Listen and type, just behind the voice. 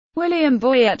William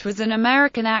Boyett was an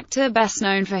American actor best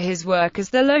known for his work as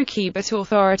the low-key but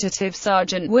authoritative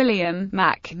Sergeant William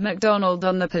Mac MacDonald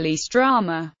on the police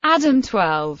drama Adam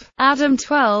 12. Adam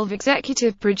 12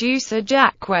 executive producer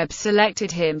Jack Webb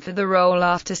selected him for the role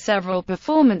after several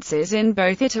performances in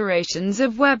both iterations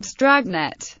of Webb's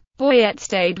Dragnet. Boyett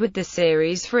stayed with the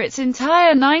series for its entire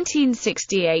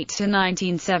 1968 to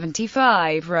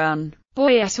 1975 run.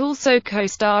 Boyett also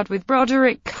co-starred with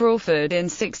Broderick Crawford in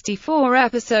 64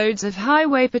 episodes of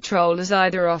Highway Patrol as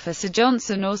either Officer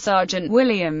Johnson or Sergeant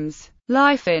Williams.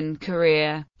 Life and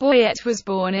career. Boyett was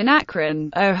born in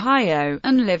Akron, Ohio,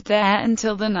 and lived there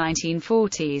until the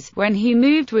 1940s, when he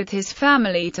moved with his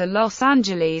family to Los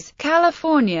Angeles,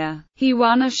 California. He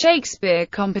won a Shakespeare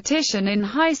competition in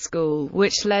high school,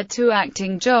 which led to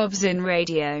acting jobs in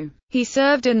radio. He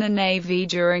served in the Navy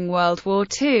during World War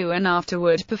II and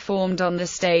afterward performed on the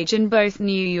stage in both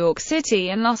New York City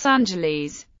and Los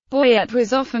Angeles. Boyett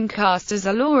was often cast as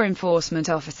a law enforcement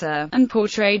officer, and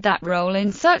portrayed that role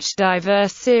in such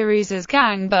diverse series as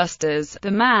Gangbusters,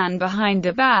 The Man Behind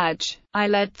the Badge, I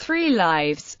Led 3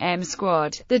 Lives, M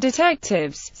Squad, The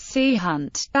Detectives, Sea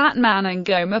Hunt, Batman and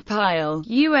Gomer Pyle,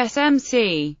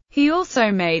 USMC. He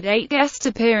also made 8 guest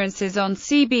appearances on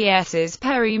CBS's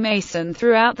Perry Mason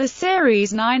throughout the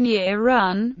series' 9-year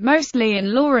run, mostly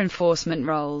in law enforcement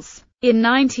roles. In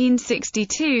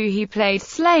 1962 he played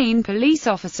slain police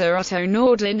officer Otto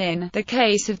Nordlin in The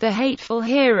Case of the Hateful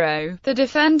Hero. The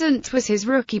defendant was his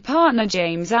rookie partner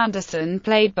James Anderson,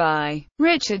 played by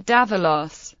Richard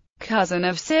Davalos, cousin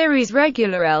of series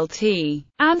regular L.T.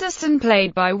 Anderson,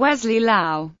 played by Wesley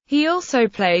Lau. He also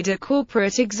played a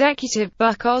corporate executive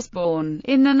Buck Osborne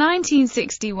in the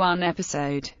 1961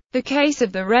 episode The Case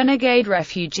of the Renegade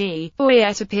Refugee.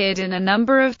 Boyett appeared in a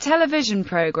number of television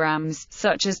programs,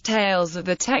 such as Tales of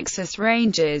the Texas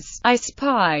Rangers, I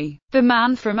Spy, The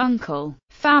Man from U.N.C.L.E.,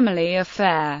 Family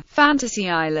Affair, Fantasy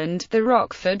Island, The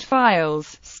Rockford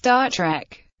Files, Star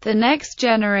Trek, The Next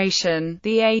Generation,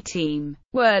 The A-Team,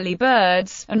 Whirly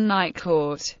Birds, and Night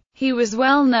Court. He was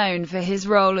well known for his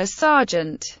role as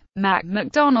Sergeant Mac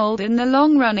MacDonald in the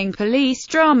long-running police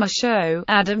drama show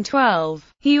Adam 12.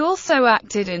 He also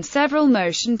acted in several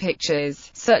motion pictures,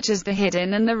 such as The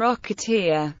Hidden and The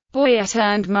Rocketeer. Boyett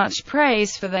earned much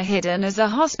praise for The Hidden as a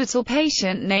hospital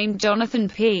patient named Jonathan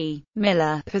P.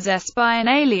 Miller, possessed by an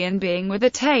alien being with a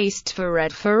taste for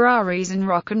red Ferraris and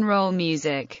rock and roll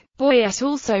music. Boyett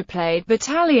also played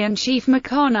Battalion Chief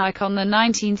McConaughey on the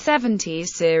 1970s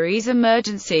series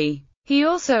Emergency. He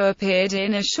also appeared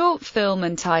in a short film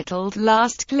entitled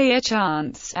Last Clear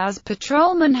Chance as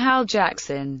Patrolman Hal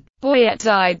Jackson. Boyett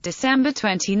died December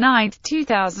 29,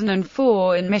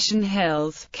 2004 in Mission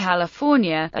Hills,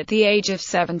 California, at the age of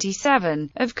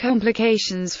 77, of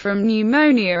complications from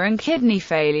pneumonia and kidney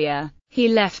failure. He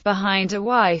left behind a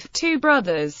wife, 2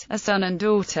 brothers, a son and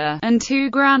daughter, and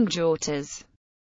 2 granddaughters.